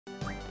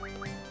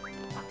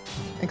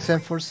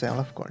Except for Cell,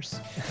 of course.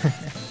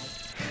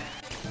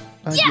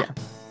 But Yeah.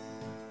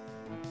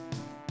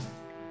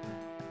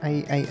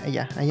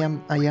 yeah. I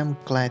am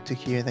glad to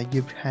hear that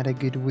you've had a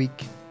good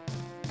week.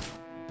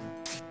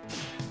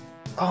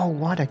 Oh,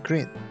 what a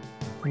crit!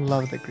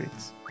 Love the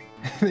crits.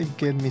 They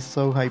get me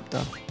so hyped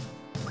up.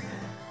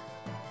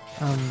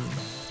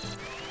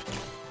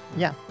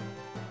 Yeah.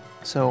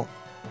 So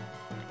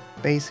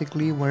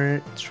basically,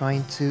 we're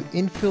trying to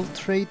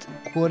infiltrate,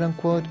 quote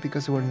unquote,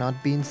 because we're not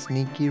being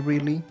sneaky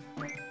really,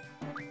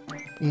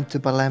 into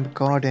Balamb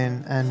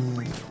Garden,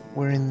 and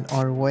we're in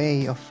our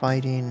way of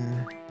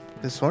fighting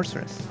the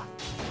sorceress.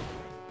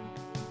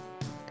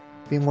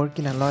 Been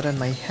working a lot on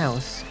my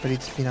house, but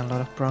it's been a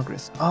lot of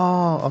progress.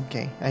 Oh,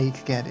 okay, I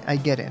get it. I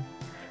get it.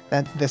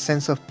 That the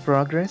sense of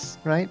progress,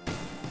 right?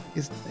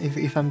 Is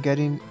if I'm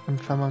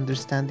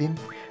understanding,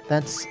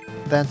 that's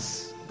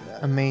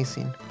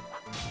amazing.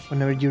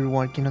 Whenever you're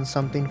working on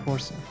something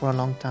for a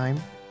long time.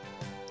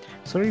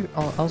 Sorry.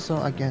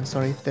 Also, again,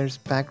 sorry if there's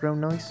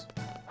background noise.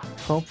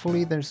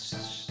 Hopefully,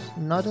 there's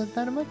not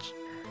that much,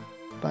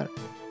 but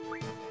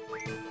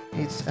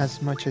it's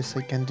as much as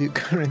I can do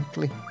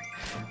currently.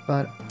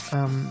 But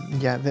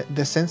yeah,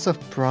 the sense of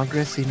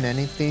progress in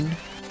anything,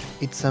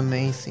 it's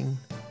amazing.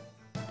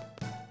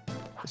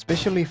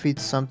 Especially if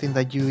it's something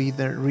that you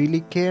either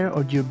really care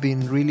or you've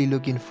been really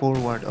looking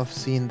forward of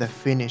seeing the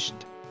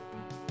finished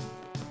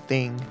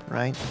thing,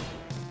 right?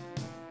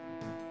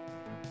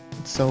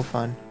 It's so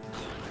fun.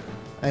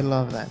 I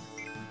love that.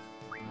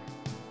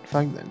 In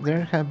fact,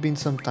 there have been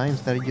some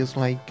times that I just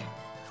like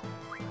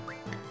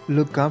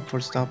look up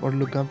for stuff or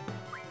look up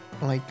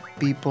like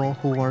people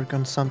who work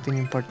on something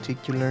in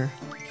particular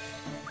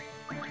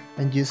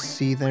and just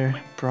see their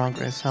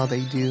progress, how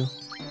they do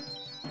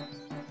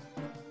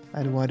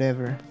at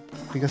whatever,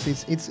 because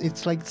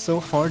it's like so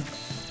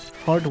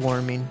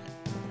heartwarming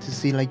to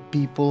see like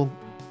people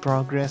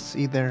progress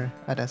either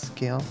at a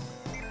scale.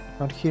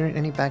 Not hearing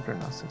any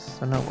background noises,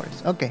 so no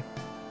worries. Okay,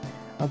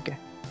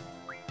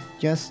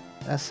 just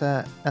as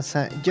a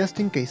just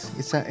in case,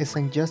 it's a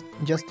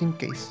just in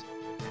case.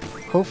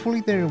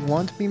 Hopefully there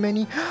won't be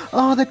many.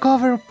 Oh, the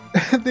cover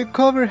the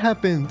cover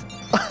happened.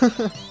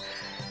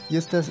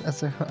 Just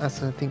as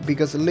a thing,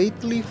 because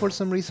lately for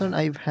some reason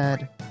I've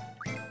had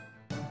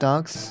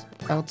dogs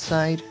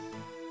outside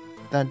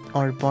that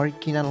are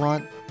barking a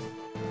lot.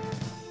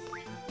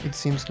 It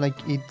seems like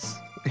it's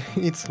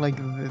it's like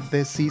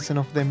the season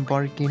of them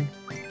barking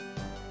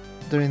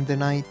during the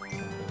night.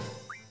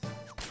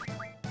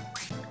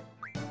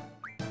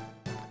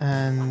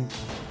 And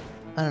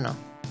I don't know.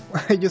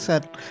 I just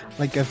had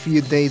like a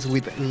few days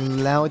with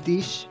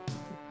loudish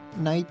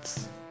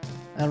nights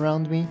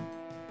around me.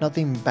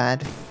 Nothing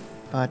bad,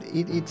 but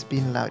it's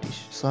been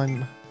loudish. So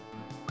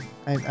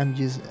I'm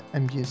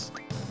just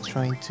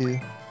trying to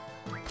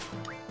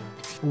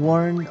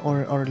warn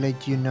or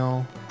let you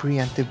know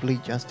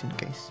preemptively just in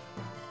case.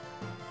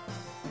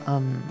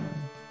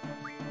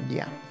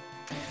 Yeah.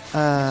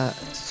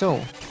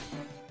 So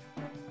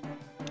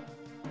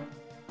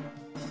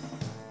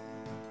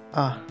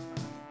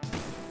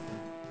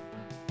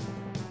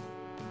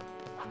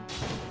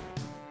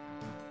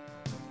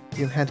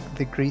you've had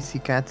the crazy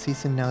cat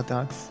season now,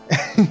 dogs.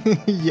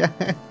 Yeah.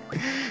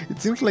 It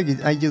seems like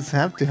I just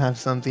have to have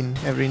something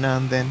every now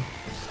and then.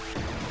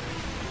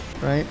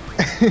 Right?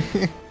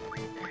 It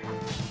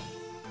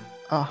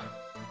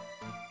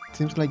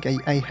seems like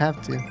I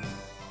have to.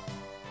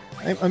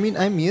 I mean,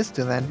 I'm used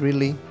to that,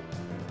 really.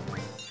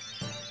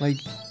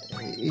 Like,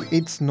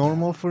 it's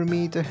normal for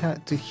me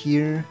to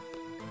hear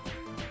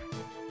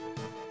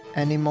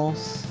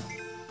animals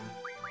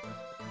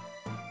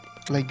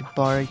like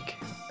bark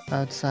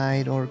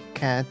outside or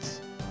cats,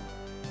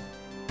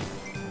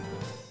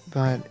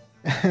 but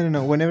I don't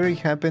know, whenever it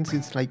happens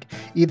it's like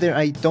either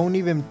I don't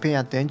even pay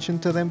attention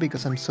to them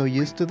because I'm so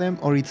used to them,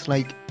 or it's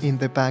like in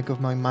the back of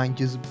my mind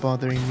just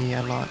bothering me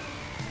a lot.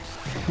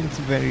 It's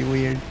very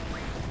weird.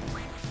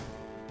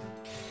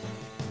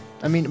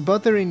 I mean,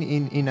 bothering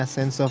in a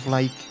sense of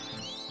like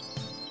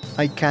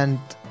I can't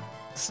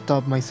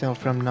stop myself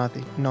from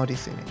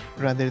noticing it,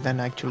 rather than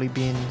actually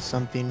being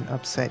something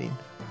upsetting,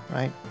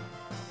 right?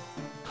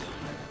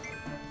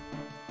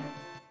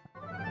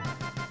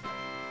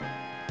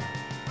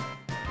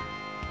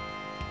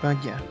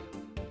 But yeah.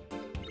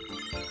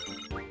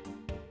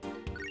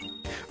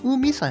 Ooh,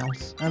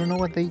 missiles! I don't know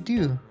what they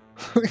do.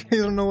 I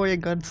don't know why I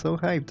got so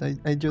hyped.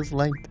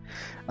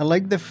 I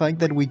like the fact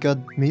that we got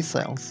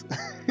missiles.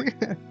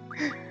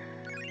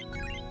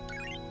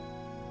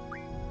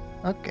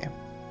 Okay,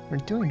 we're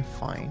doing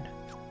fine.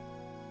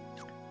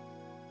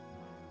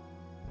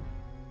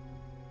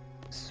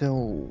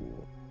 So,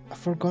 I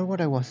forgot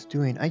what I was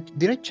doing.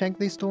 Did I check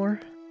this door?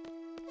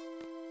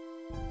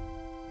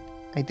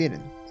 I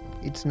didn't.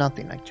 It's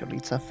nothing actually.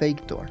 It's a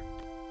fake door.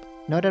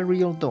 Not a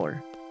real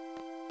door.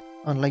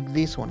 Unlike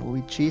this one,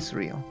 which is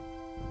real.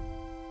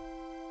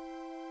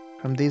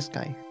 From this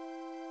guy.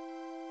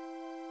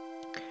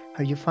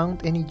 Have you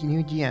found any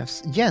new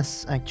GFs?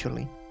 Yes,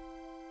 actually.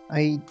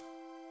 I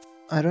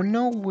don't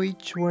know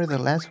which were the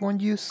last one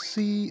you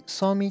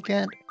saw me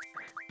get,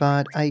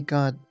 but I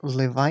got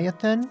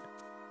Leviathan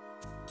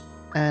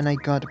and I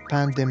got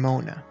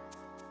Pandemona.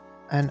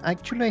 And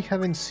actually I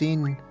haven't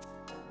seen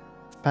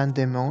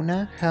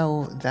Pandemona,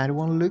 how that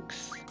one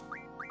looks.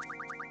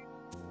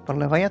 But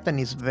Leviathan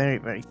is very,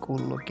 very cool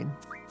looking.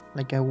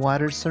 Like a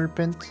water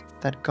serpent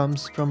that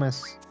comes from a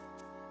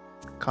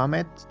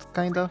comet,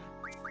 kind of.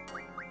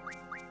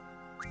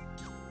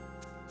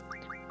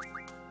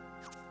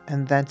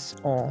 And that's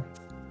all.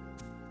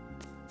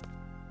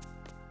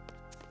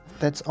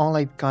 That's all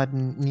I've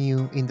gotten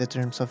new in the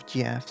terms of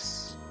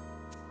GFs.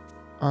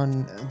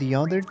 On the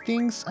other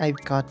things, I've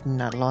gotten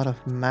a lot of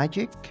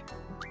magic,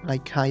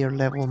 like higher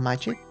level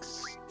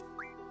magics.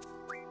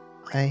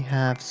 I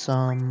have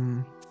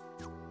some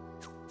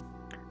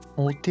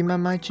Ultima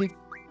magic,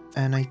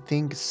 and I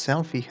think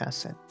Selfie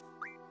has it.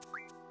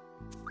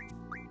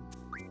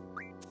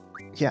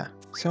 Yeah,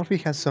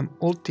 Selfie has some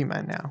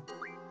Ultima now,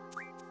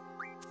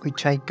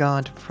 which I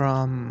got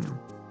from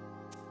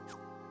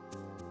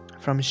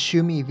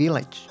Shumi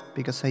Village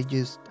because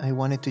I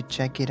wanted to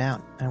check it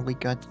out, and we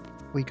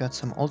got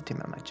some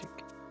Ultima magic.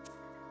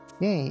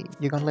 Yay,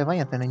 you got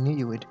Leviathan, I knew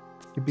you would.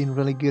 You've been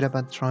really good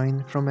about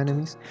drawing from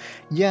enemies.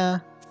 Yeah,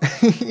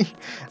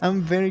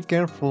 I'm very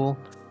careful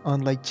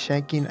on like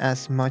checking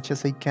as much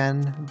as I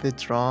can the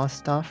draw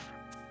stuff.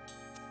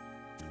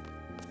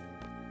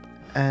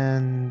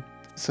 And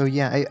so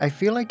yeah, I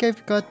feel like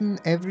I've gotten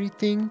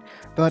everything,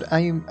 but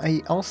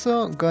I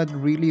also got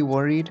really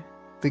worried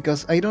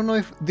because I don't know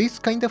if this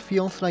kind of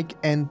feels like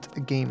end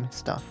game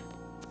stuff.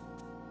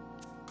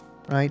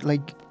 Right?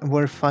 Like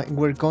we're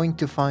going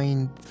to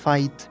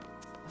fight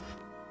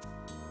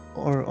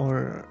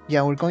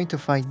we're going to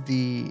fight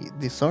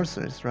the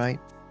sorcerers, right?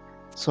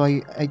 So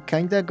I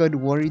kinda got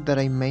worried that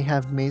I may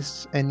have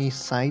missed any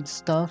side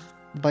stuff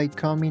by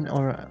coming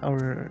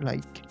or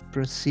like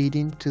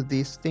proceeding to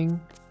this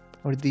thing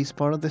or this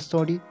part of the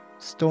story.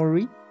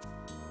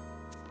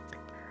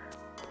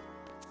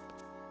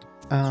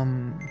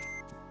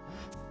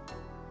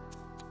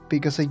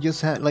 Because I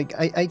just had like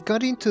I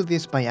got into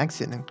this by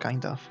accident,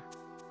 kind of.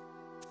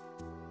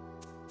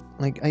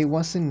 Like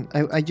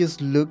I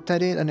just looked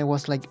at it and I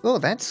was like, oh,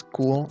 that's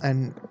cool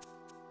and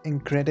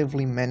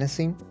incredibly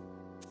menacing.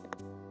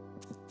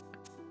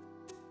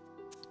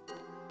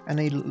 And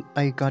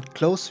I got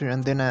closer,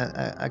 and then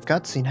a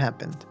cutscene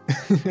happened,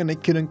 and I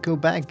couldn't go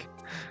back.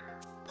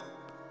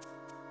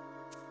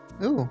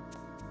 Ooh.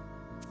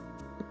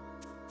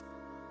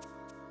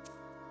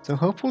 So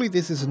hopefully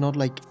this is not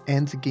like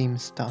end game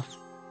stuff.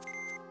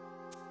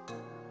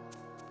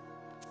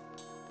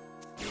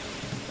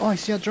 Oh, I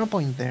see a drop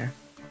point there.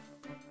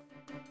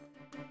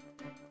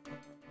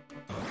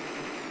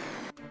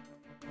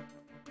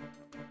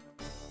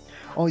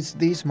 Oh, it's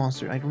this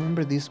monster. I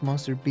remember this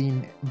monster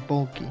being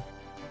bulky.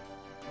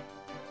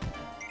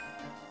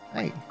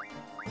 Hey.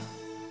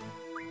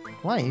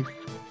 Life?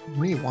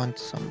 We want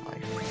some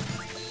life.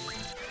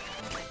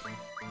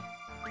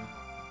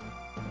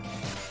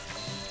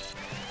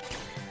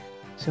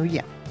 So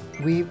yeah,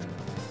 we've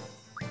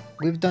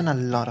done a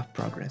lot of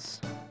progress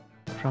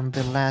from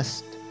the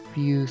last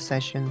few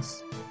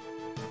sessions,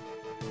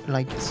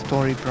 like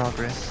story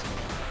progress,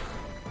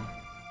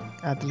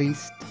 at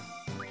least,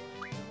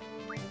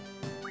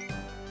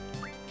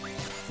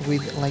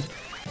 with like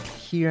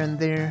here and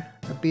there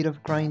a bit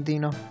of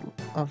grinding of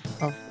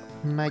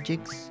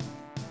magics.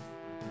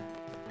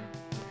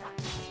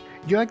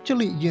 You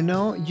actually,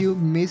 you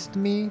missed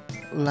me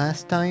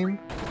last time,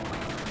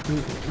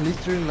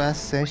 literally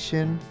last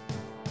session.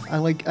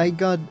 I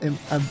got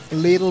a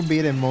little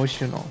bit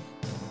emotional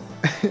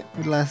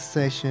last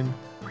session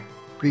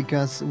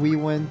because we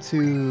went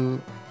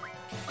to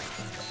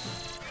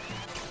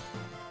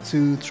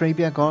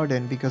Trabia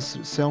Garden because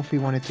Selfie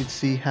wanted to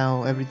see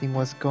how everything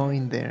was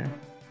going there,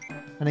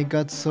 and I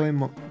got so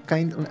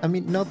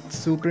not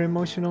super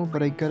emotional,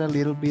 but I got a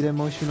little bit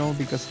emotional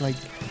because like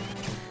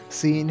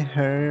seeing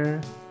her,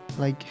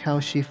 like how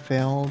she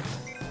felt,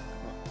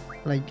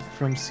 like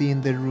from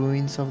seeing the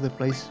ruins of the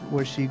place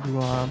where she grew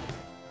up,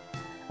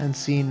 and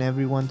seeing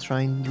everyone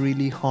trying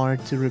really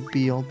hard to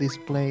rebuild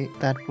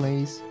that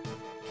place.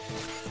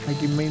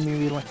 Like it made me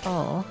be like,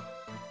 oh.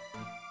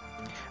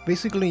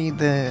 Basically,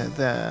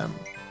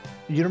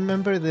 you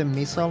remember the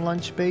missile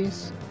launch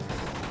base?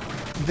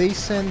 They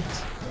sent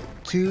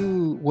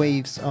 2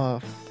 waves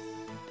of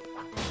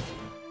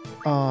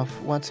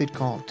what's it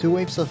called? 2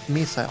 waves of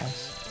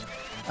missiles,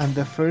 and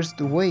the first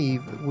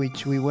wave,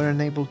 which we weren't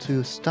able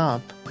to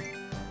stop,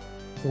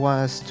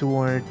 was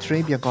toward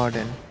Trabia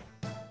Garden,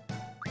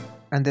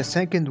 and the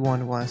second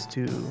one was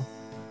to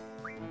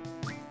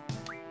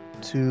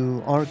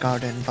our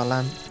garden,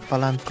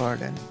 Balant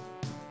Garden.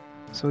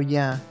 So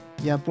yeah,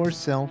 poor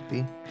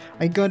Selfie.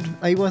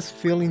 I was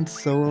feeling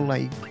so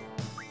like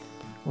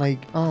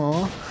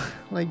oh,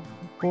 like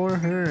poor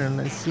her,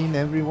 and seeing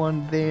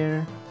everyone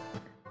there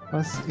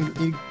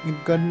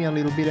it got me a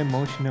little bit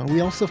emotional. We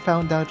also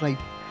found out like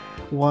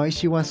why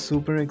she was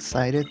super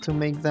excited to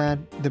make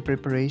the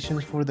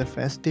preparations for the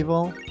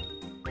festival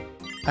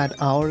at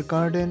our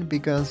garden,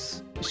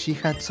 because she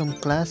had some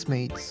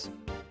classmates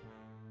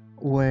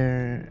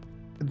where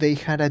they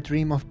had a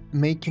dream of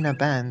making a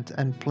band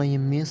and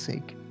playing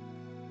music.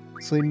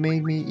 So it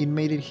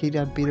made it hit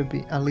a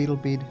little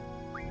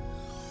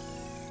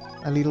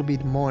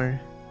bit more.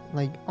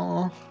 Like,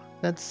 oh,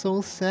 that's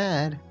so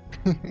sad.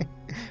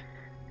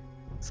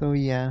 So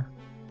yeah,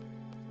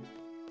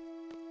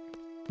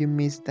 you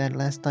missed that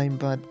last time,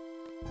 but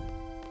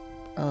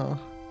oh,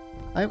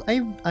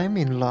 I'm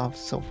in love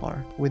so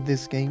far with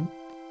this game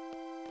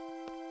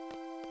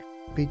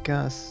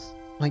because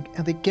like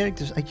the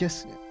characters,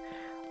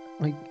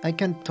 I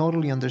can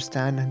totally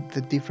understand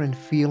the different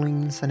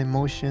feelings and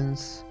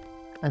emotions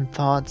and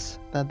thoughts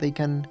that they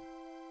can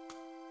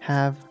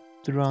have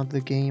throughout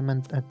the game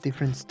and at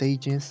different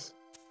stages.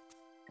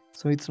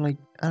 So it's like,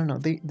 I don't know,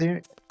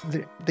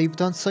 they've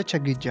done such a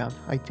good job,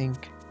 I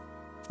think,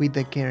 with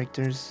the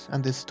characters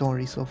and the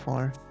story so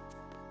far.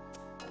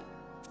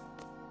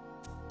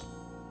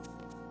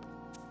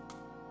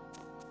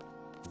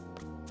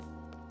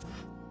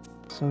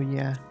 So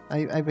yeah,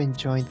 I've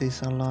enjoyed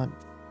this a lot.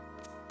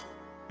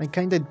 I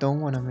kinda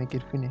don't wanna make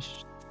it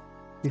finished.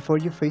 Before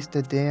you face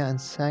the Dea and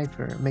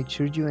Cypher, make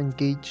sure you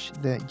engage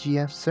the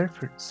GF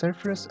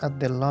surfers at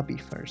the lobby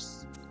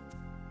first.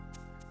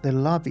 The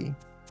lobby.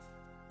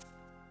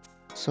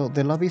 So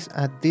the lobby's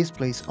at this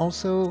place.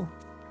 Also,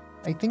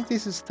 I think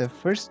this is the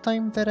first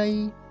time that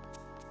I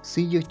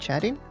see you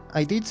chatting.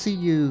 I did see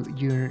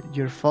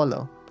your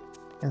follow.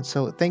 And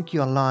so thank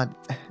you a lot,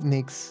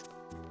 Nix,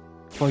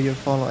 for your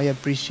follow. I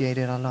appreciate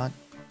it a lot.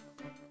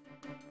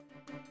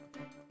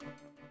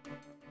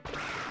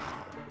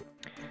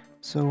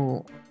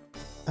 So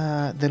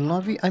the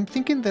lobby, I'm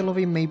thinking the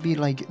lobby may be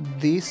like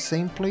this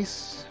same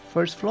place,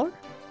 first floor,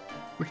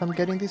 if I'm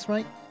getting this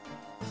right.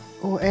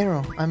 Oh,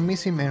 arrow, I'm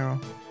missing arrow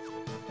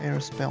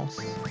spells.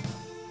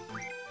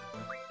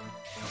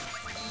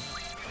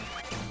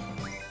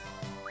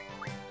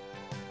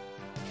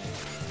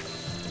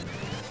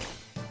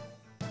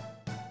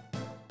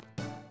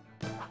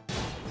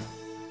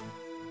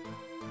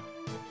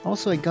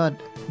 Also, I got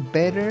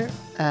better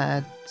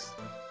at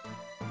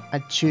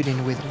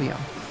shooting with Leon.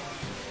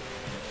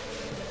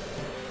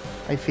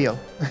 I feel.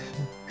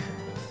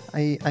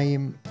 I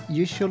am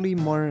usually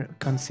more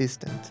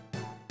consistent.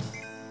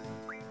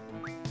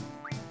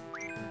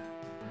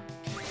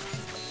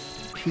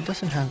 He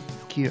doesn't have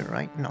cure,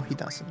 right? No, he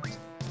doesn't.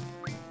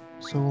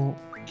 So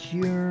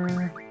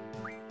cure.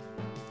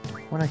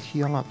 Wanna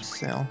heal up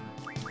Cell.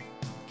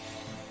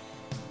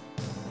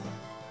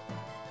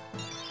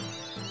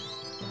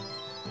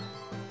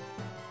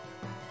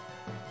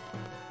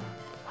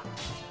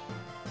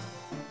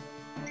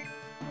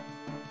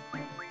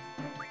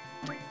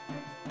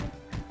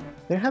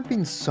 There have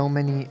been so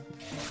many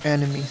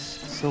enemies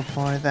so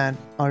far that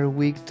are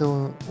weak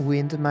to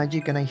wind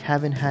magic, and I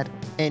haven't had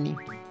any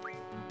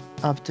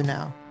up to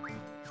now.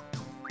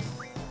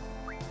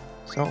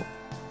 So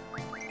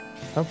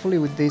hopefully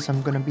with this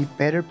I'm gonna be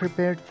better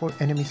prepared for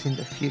enemies in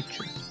the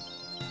future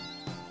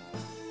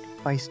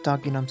by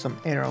stocking up some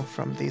arrow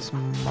from this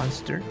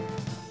monster.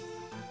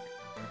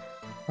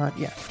 But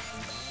yeah,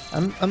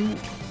 I'm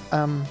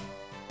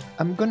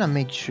gonna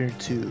make sure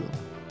to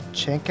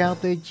check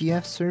out the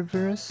GF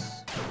servers,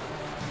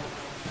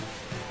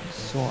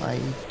 so I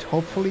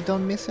hopefully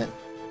don't miss it.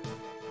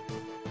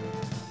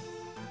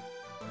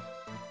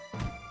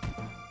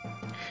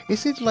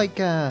 Is it like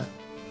a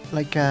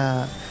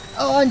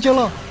oh,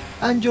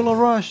 Angelo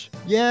Rush,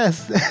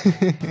 yes.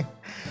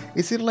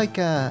 Is it like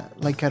a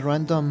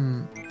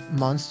random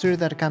monster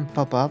that can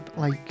pop up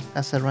like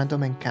as a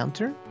random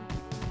encounter,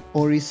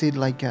 or is it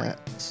like a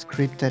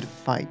scripted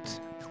fight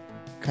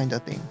kind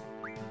of thing?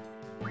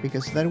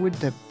 Because that would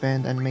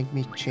depend and make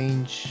me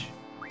change,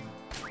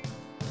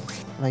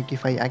 like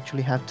if I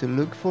actually have to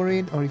look for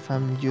it or if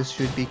I'm just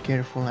should be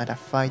careful at a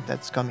fight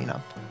that's coming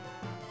up.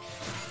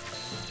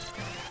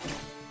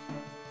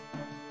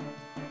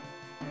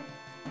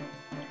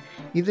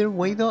 Either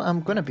way though,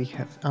 I'm gonna be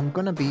careful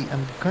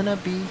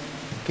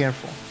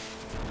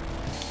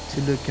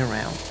to look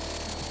around.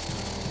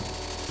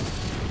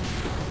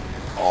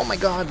 Oh my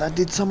god, that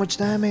did so much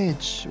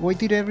damage! Why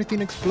did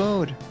everything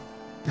explode?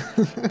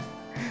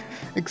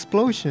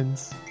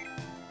 Explosions.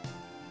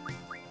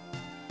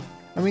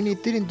 I mean,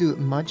 it didn't do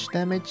much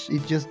damage,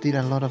 it just did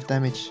a lot of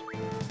damage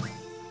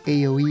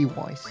AoE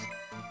wise.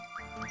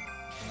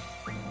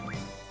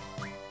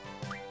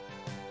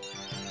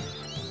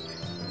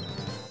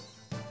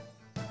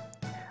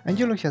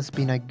 Angelo has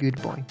been a good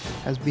boy,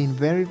 has been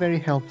very, very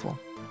helpful.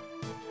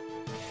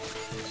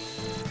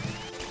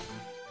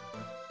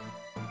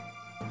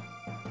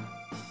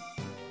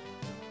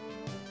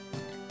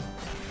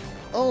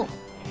 Oh!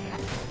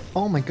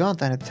 Oh my god,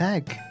 that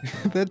attack!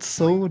 That's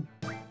so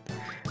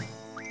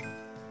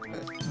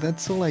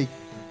like...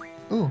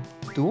 Ooh,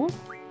 duel?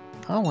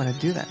 I don't want to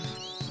do that.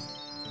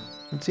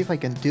 Let's see if I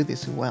can do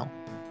this well.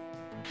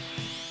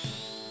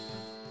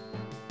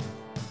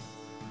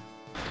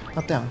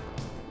 Up, down.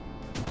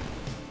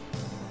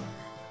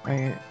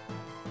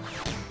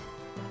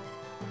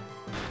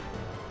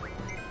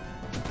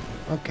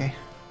 Okay.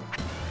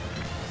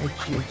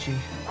 HG.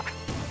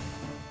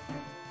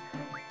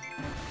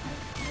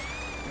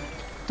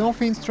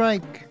 Dolphin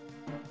strike!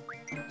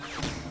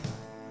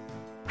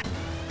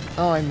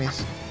 Oh, I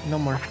missed. No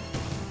more.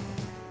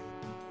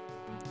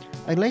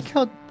 I like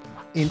how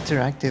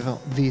interactive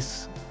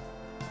these,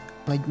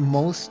 like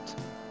most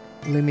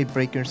limit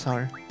breakers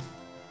are.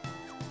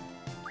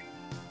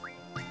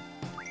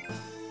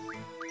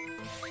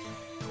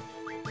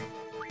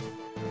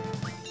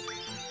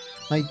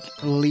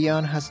 Like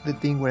Leon has the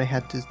thing where I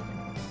had to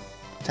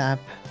tap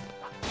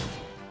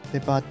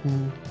the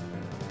button.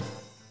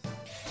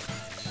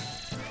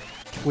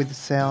 With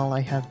Cell,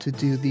 I have to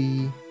do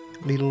the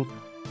little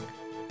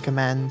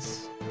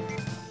commands.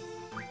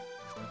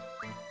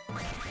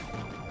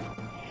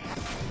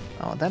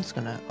 Oh, that's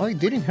gonna... Oh, it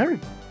didn't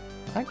hurt.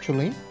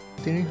 Actually,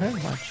 didn't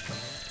hurt much.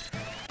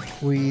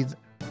 With...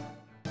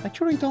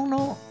 Actually, don't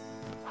know...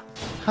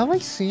 Have I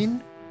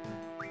seen...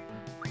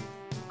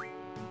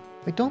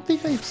 I don't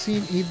think I've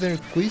seen either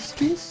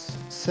Quistis,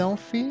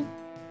 Selfie...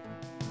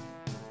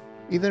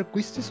 Either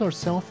Quistis or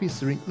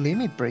Selfie's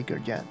limit breaker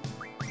yet.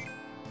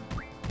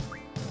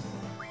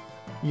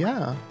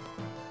 Yeah.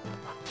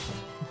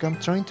 Like, I'm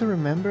trying to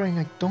remember and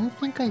I don't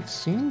think I've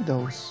seen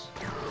those.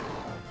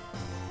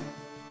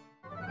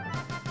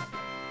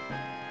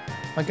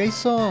 Like I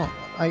saw...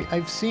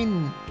 I've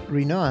seen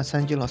Rinoa's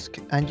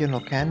Angelo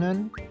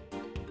Cannon,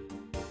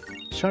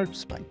 Sharp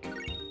Spike.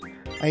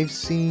 I've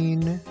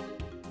seen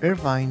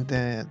Irvine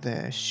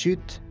the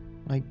shoot,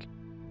 like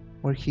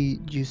where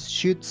he just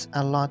shoots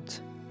a lot,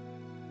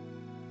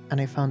 and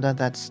I found out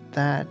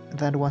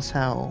that was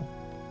how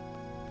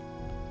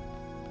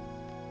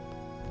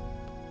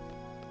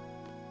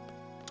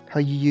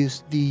you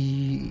use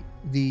the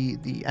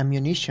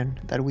ammunition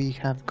that we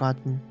have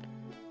gotten.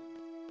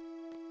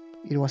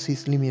 It was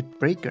his limit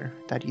breaker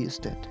that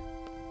used it.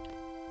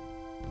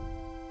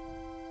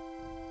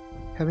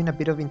 Having a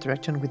bit of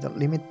interaction with the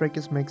limit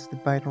breakers makes the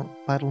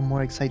battle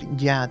more exciting.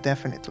 Yeah,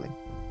 definitely.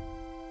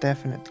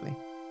 Definitely.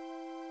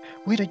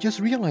 Wait, I just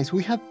realized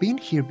we have been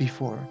here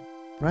before,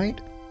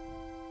 right?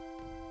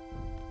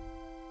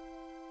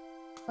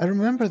 I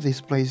remember this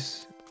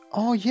place.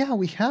 Oh yeah,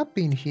 we have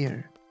been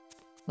here.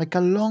 Like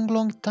a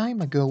long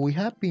time ago, we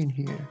have been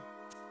here.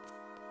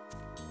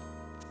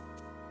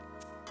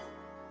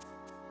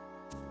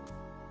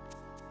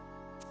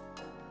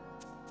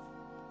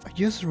 I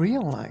just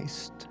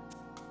realized.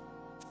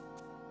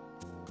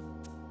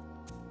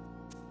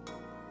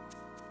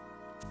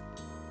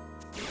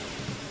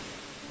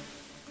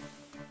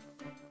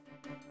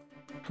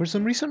 For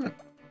some reason,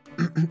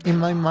 in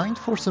my mind,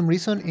 for some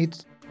reason,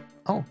 it's...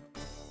 Oh.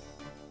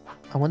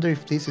 I wonder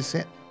if this is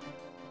it.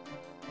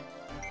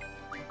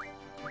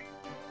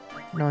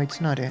 No,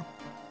 it's not it.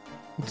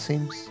 It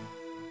seems...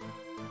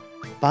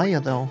 Bio,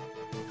 though.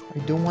 I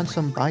don't want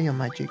some bio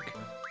magic.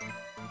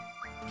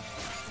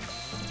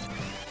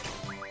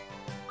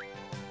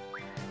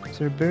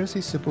 Cerberus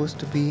is supposed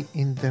to be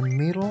in the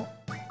middle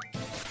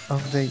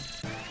of the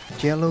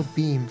yellow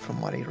beam,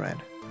 from what I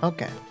read.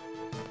 Okay.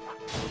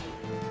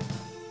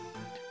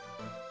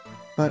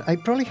 But I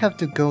probably have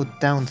to go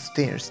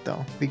downstairs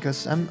though,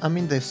 because I'm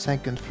in the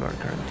second floor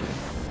currently.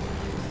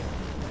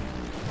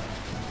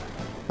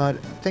 But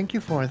thank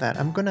you for that.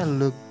 I'm gonna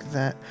look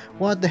that...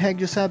 What the heck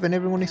just happened?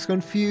 Everyone is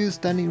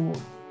confused and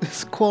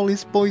Squall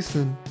is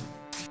poisoned.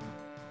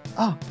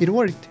 Ah, it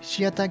worked.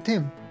 She attacked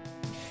him.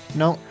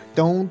 No,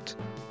 don't.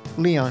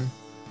 Leon.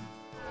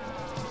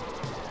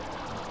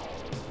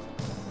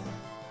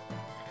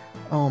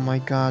 Oh my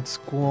god,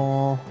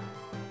 Squall.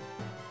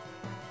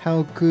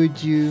 How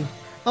could you...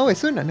 Oh,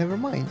 Asuna, never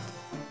mind.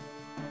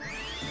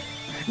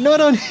 Not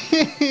on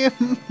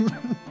him!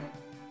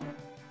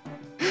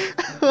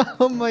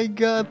 Oh my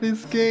god,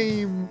 this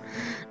game!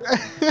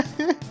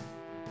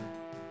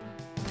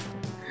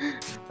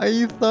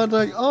 I thought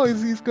like, oh,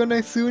 is he gonna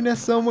Asuna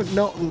someone?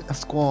 No,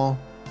 Squall.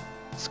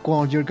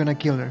 Squall, you're gonna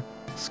kill her.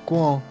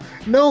 Squall.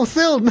 No,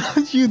 Cell,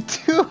 not you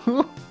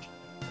too!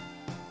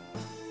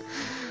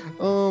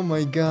 Oh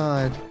my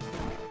god.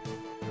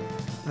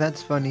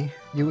 That's funny.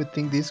 You would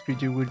think this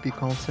creature would be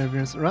called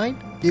Cerberus, right?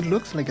 It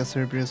looks like a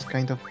Cerberus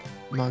kind of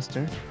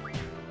monster.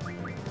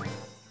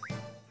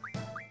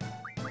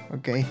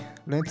 Okay,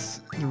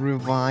 let's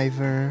revive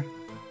her.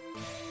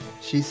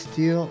 She's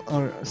still,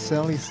 or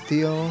Cell is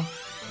still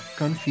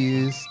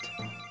confused.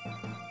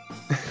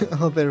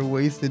 Oh, they're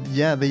wasted.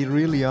 Yeah, they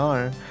really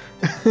are.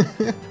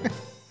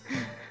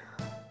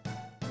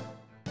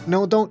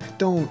 No,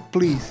 don't,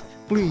 please,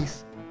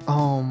 please.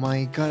 Oh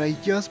my god, I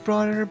just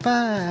brought her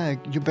back.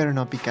 You better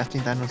not be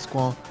casting that on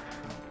Squall.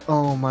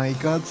 Oh my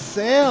god,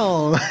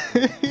 Cell.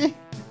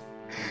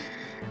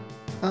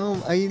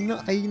 I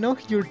know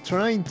you're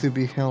trying to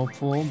be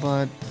helpful,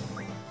 but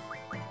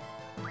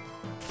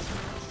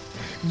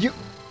you...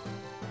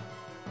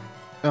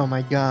 Oh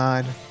my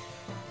god.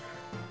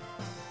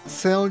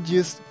 Cell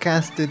just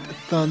casted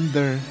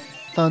thunder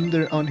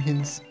on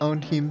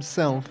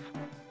himself.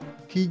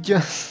 He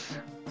just...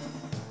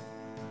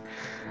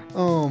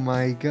 Oh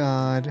my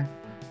god.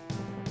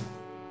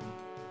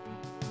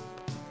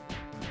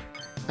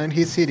 And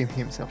he's hitting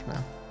himself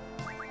now.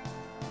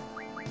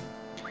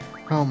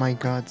 Oh my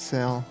god,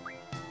 Cell.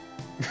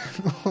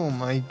 Oh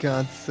my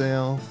god,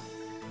 Cell.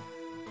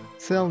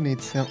 Cell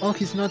needs help. Oh,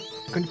 he's not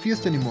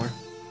confused anymore.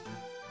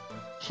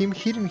 Him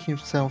hitting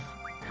himself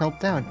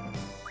helped out.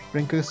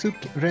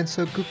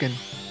 Rensokuken.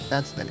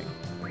 That's the name.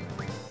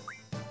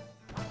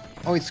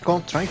 Oh, it's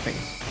called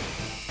Triface.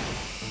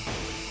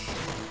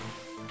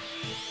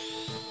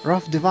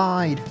 Rough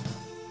Divide.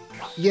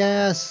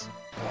 Yes!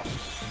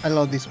 I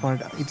love this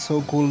part. It's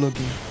so cool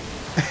looking.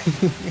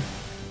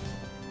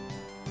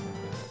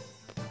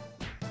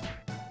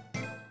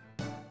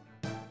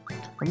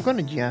 I'm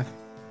gonna GF.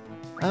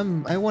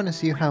 I wanna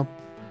see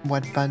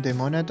what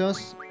Pandemona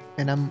does,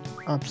 and I'm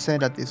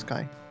upset at this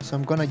guy, so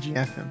I'm gonna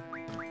GF him.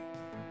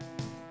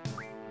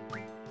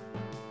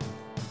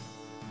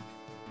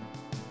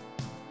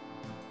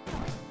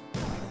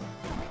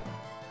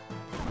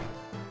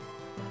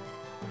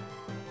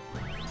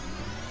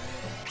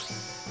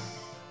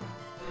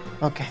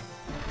 Okay,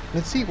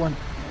 let's see one.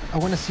 I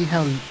wanna see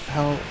how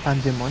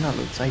Pandemona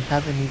looks. I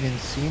haven't even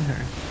seen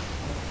her.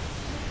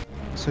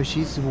 So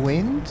she's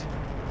wind?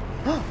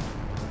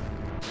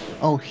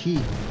 Oh,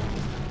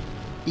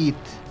 it.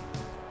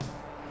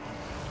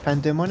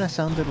 Pandemona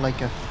sounded like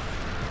a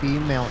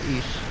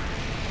female-ish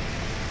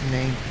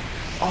name.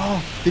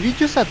 Oh, did he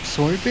just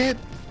absorb it?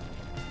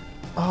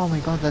 Oh my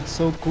god, that's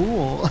so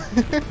cool.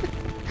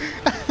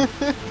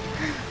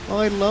 Oh,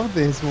 I love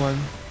this one.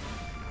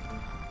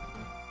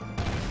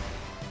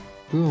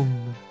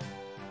 Boom.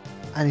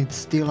 And it's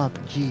still up,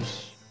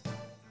 geesh.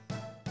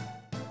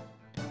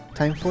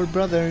 Time for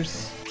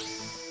brothers.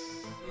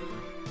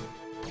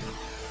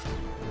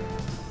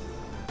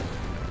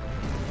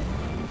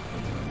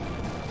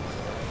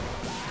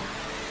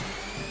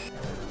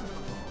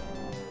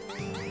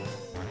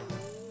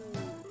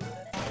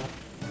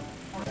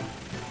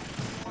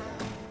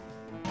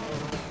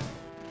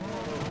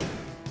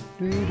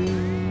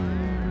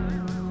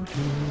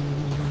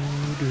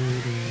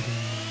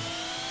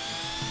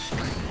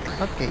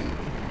 Okay.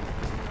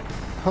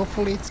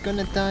 Hopefully it's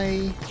gonna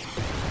die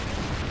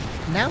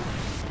now.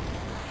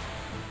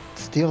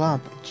 Still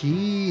up.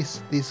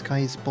 Jeez, this guy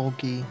is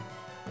bulky.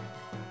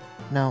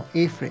 Now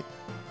Ifrit.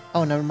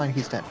 Oh, never mind,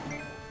 he's dead.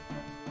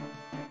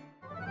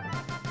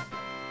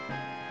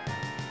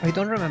 I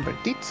don't remember.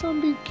 Did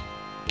zombie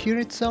cure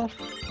itself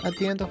at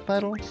the end of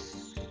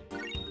battles?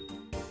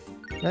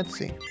 Let's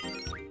see.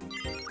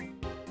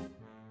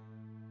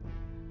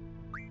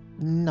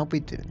 Nope,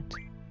 it didn't.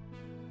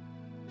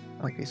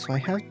 Okay, so I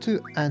have to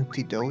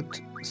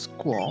antidote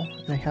Squall,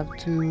 and I have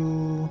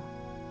to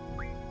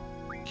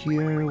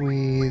cure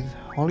with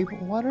holy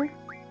water?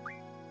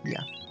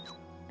 Yeah.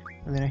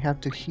 And then I have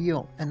to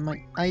heal, and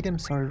my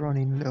items are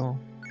running low.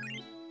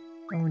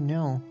 Oh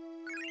no.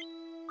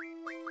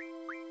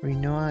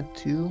 Rinoa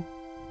 2?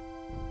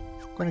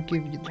 I'm gonna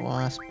give you the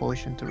last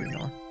potion to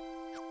Rinoa.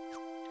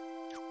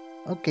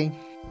 Okay.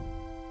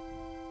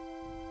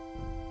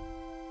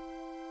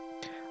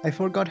 I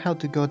forgot how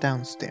to go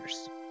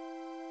downstairs.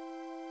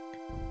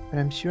 But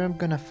I'm sure I'm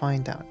gonna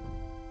find out.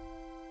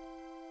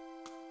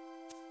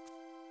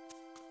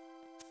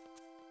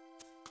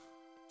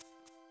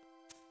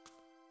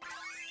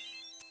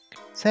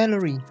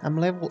 Celery! I'm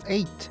level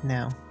 8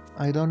 now.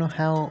 I don't know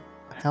how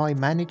I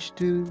managed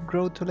to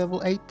grow to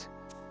level 8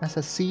 as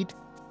a seed,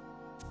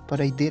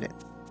 but I did it.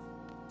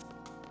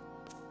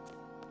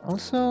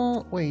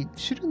 Also, wait,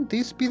 shouldn't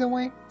this be the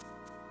way?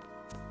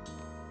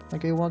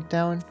 Like I walk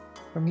down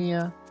from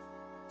here.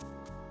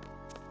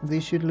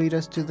 This should lead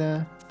us to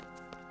the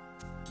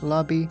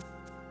lobby.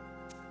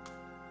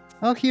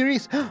 Oh, here it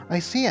is! I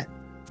see it!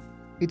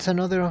 It's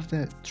another of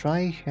the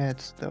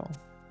tri-heads though.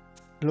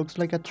 Looks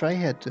like a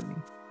tri-head to me.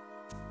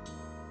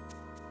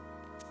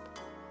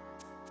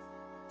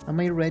 Am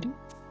I ready?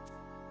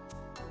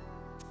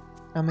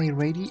 Am I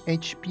ready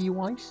HP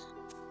wise?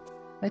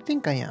 I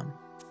think I am.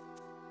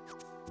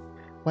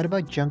 What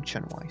about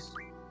junction wise?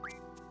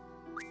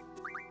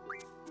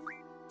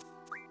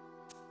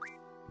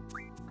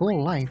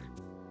 Full life?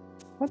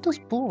 What does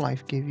full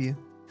life give you?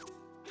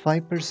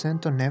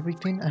 5% on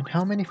everything? And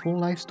how many full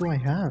lives do I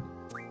have?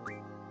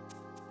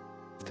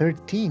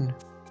 13.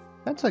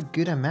 That's a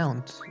good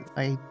amount,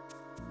 I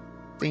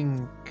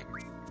think.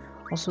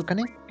 Also, can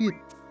I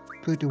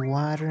put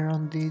water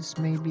on this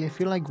maybe? I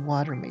feel like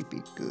water may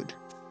be good.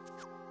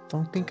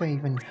 Don't think I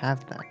even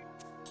have that.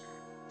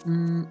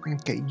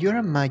 Okay, you're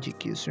a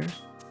magic user.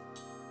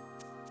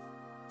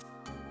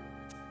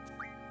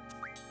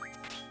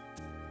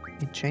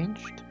 It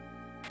changed?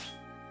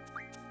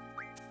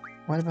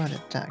 What about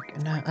attack?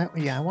 And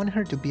I want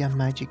her to be a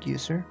magic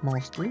user,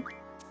 mostly.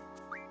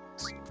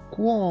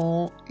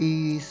 Squall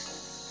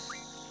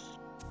is...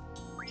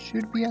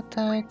 Should be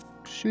attack?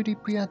 Should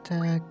it be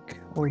attack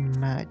or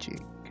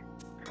magic?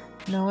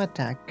 No,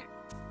 attack.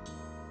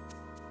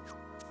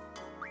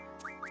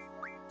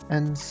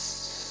 And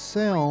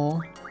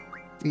Cell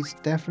is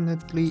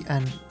definitely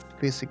an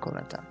physical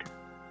attacker.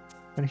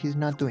 But he's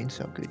not doing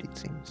so good, it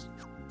seems.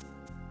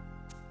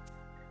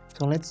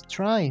 So let's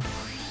try.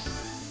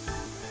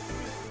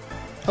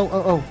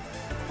 Oh.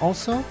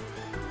 Also,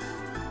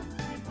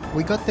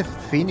 We got the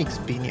Phoenix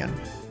Pinion,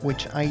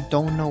 which I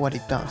don't know what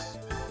it does.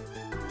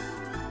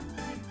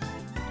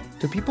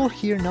 Do people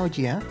here know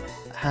GF?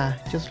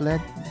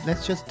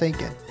 Let's just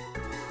take it.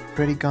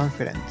 Pretty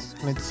confident.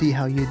 Let's see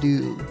how you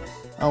do.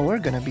 Oh, we're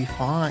gonna be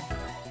fine.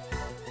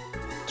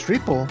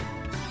 Triple?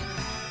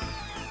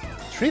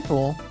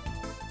 Triple?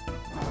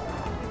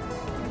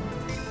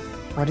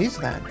 What is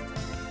that?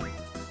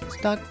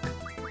 Stuck.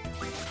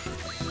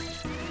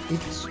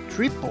 It's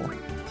triple.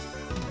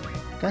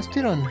 Cast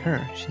it on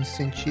her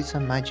since she's a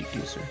magic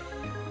user.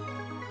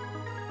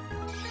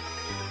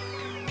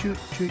 Choo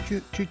choo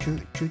choo choo choo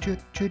choo choo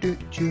choo choo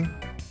choo.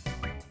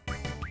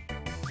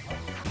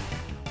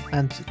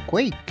 And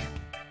Quake.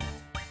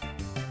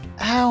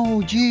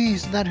 Ow,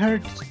 jeez, that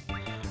hurts.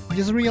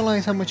 Just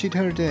realize how much it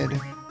hurted.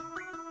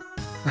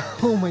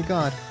 Oh my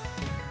god.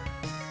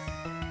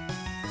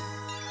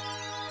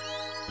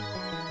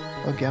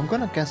 Okay, I'm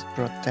gonna cast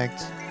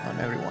Protect on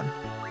everyone.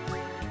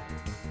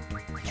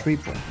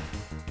 Triple.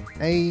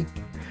 Hey!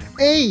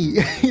 Hey!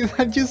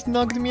 That just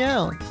knocked me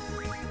out!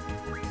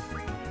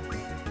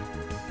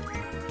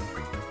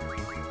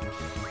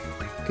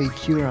 Okay,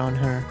 cure on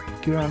her.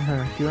 Cure on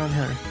her. Cure on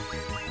her.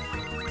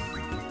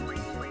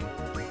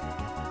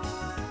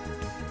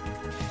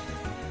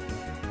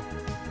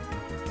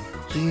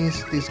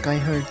 Jeez, this guy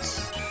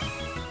hurts.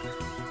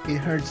 It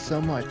hurts so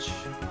much.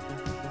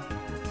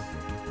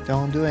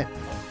 Don't do it.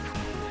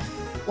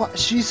 What?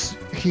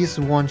 He's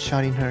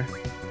one-shotting her.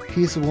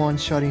 He's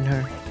one-shotting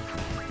her.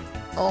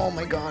 Oh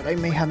my god, I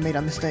may have made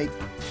a mistake.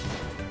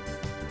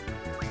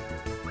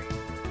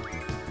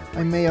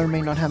 I may or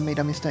may not have made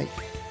a mistake.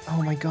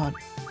 Oh my god.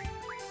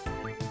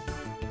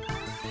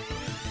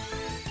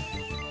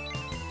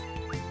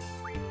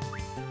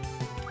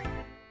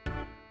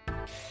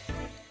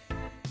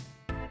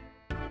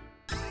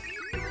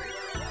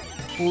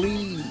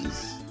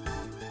 Please.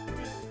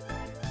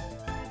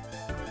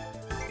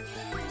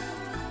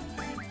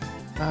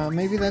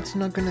 Maybe that's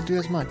not gonna do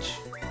as much.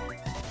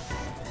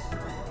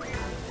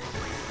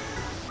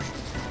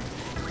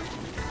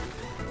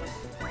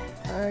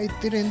 I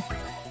didn't.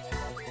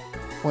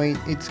 Wait,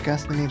 it's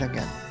casting it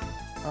again.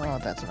 Oh,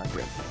 that's not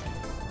good.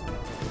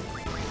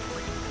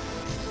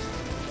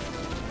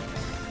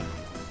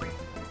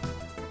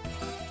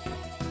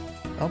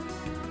 Oh.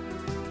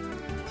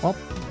 Oh.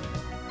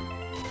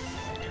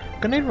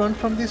 Can I run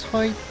from this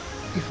fight?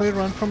 If I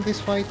run from this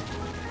fight,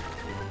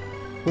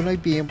 will I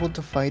be able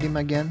to fight him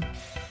again?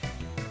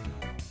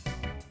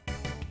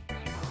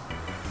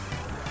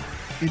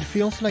 It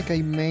feels like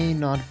I may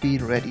not be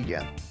ready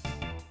yet.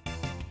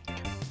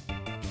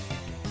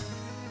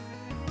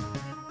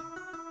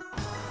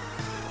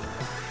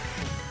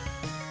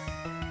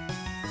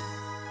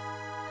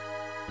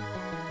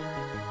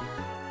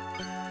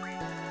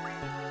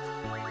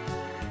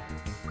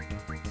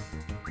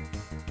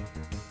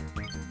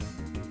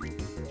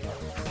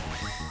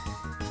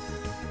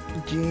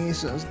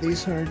 Jesus,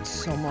 this hurts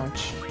so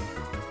much.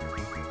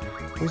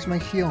 Where's my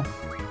heal?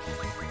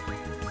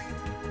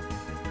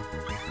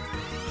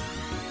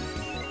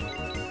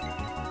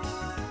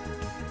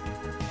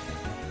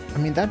 I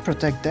mean, that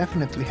Protect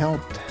definitely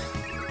helped.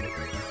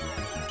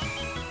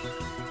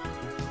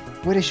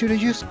 Wait, I should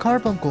have used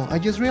Carbuncle. I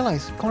just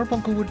realized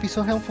Carbuncle would be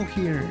so helpful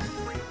here.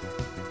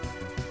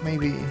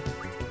 Maybe.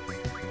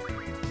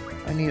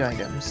 I need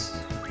items.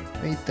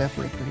 I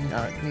definitely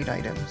need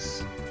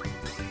items.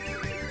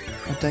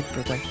 Protect,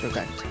 protect,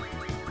 protect.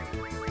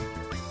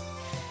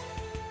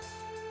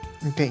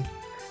 Okay.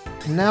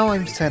 Now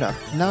I'm set up.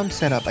 Now I'm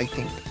set up, I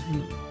think.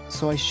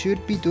 So I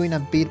should be doing a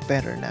bit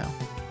better now.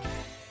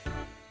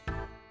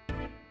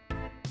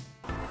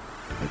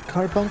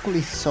 Carbuncle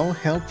is so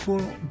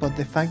helpful, but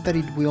the fact that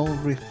it will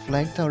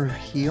reflect our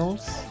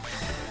heals,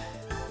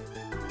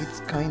 it's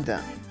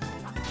kinda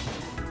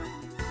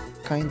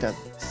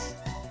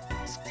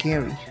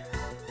scary.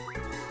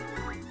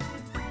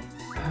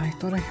 I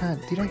thought I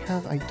had. Did I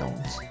have? I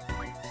don't.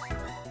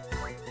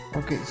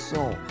 Okay,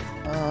 so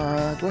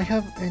do I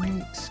have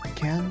any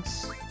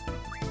scans?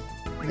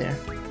 There.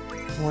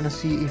 I want to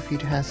see if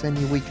it has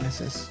any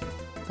weaknesses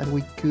that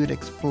we could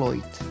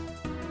exploit.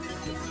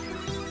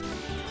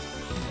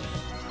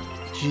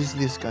 Jeez,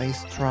 this guy is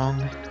strong.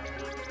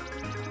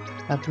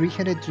 A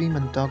three-headed dream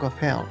and dog of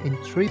hell. In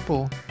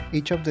triple,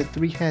 each of the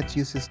three heads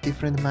uses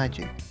different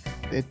magic.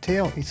 The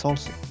tail is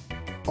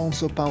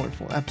also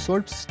powerful.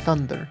 Absorbs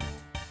thunder.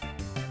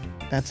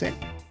 That's it.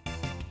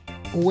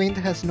 Wind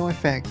has no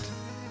effect.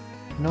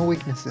 No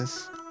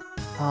weaknesses.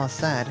 Ah,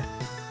 sad.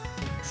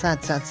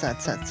 Sad, sad,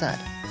 sad, sad, sad.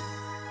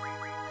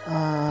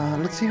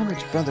 Let's see how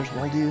much Brothers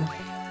will do.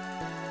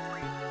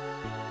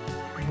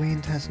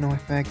 Wind has no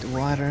effect.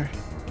 Water.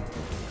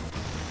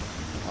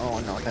 Oh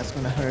no, that's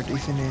gonna hurt,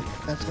 isn't it?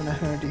 That's gonna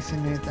hurt,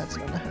 isn't it? That's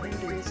gonna hurt,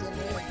 isn't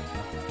it?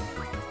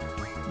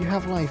 You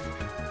have life.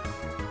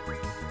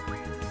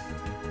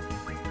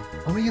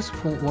 I'm gonna use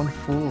one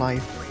full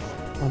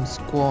life on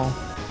Squall.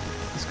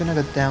 It's gonna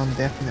go down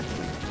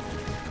definitely.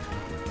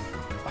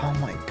 Oh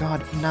my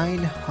god,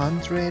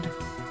 900?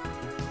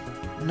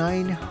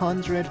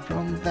 900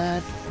 from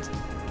that?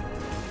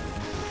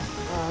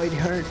 it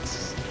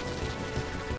hurts.